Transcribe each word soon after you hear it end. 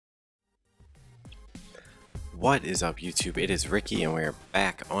What is up, YouTube? It is Ricky and we are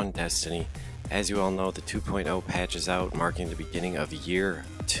back on Destiny. As you all know, the 2.0 patch is out, marking the beginning of year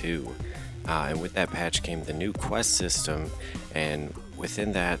 2. And with that patch came the new quest system, and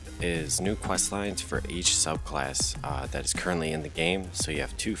within that is new quest lines for each subclass that is currently in the game. So you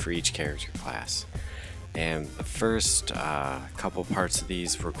have 2 for each character class. And the first couple parts of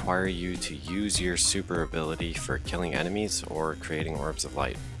these require you to use your super ability for killing enemies or creating orbs of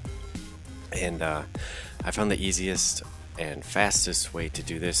light. And I found the easiest and fastest way to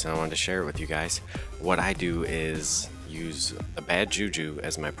do this, and I wanted to share it with you guys. What I do is use a bad juju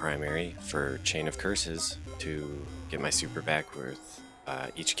as my primary for Chain of Curses to get my super back with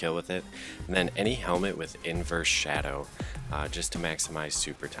each kill with it, and then any helmet with inverse shadow just to maximize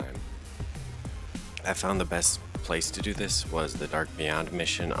super time. I found the best place to do this was the Dark Beyond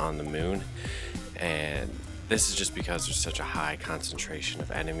mission on the moon, and this is just because there's such a high concentration of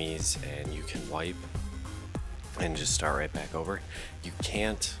enemies and you can wipe and just start right back over. You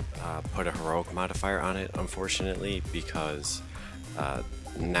can't put a heroic modifier on it, unfortunately, because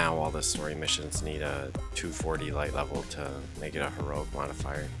now all the story missions need a 240 light level to make it a heroic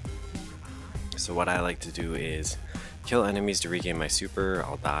modifier. So what I like to do is kill enemies to regain my super.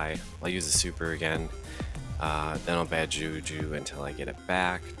 I'll die, I'll use the super again, then I'll bad juju until I get it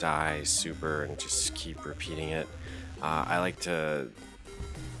back, die, super, and just keep repeating it. I like to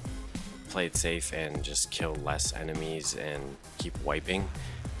play it safe and just kill less enemies and keep wiping,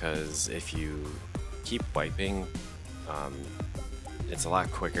 because if you keep wiping, it's a lot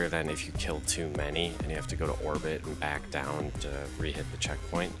quicker than if you kill too many and you have to go to orbit and back down to re-hit the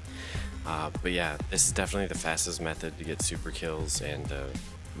checkpoint. But yeah, this is definitely the fastest method to get super kills and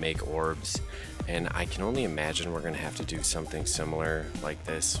make orbs, and I can only imagine we're going to have to do something similar like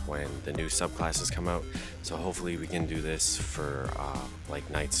this when the new subclasses come out. So hopefully we can do this for like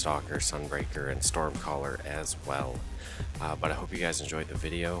Night Stalker, Sunbreaker, and Stormcaller as well. But I hope you guys enjoyed the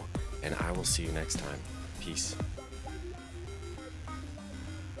video, and I will see you next time. Peace.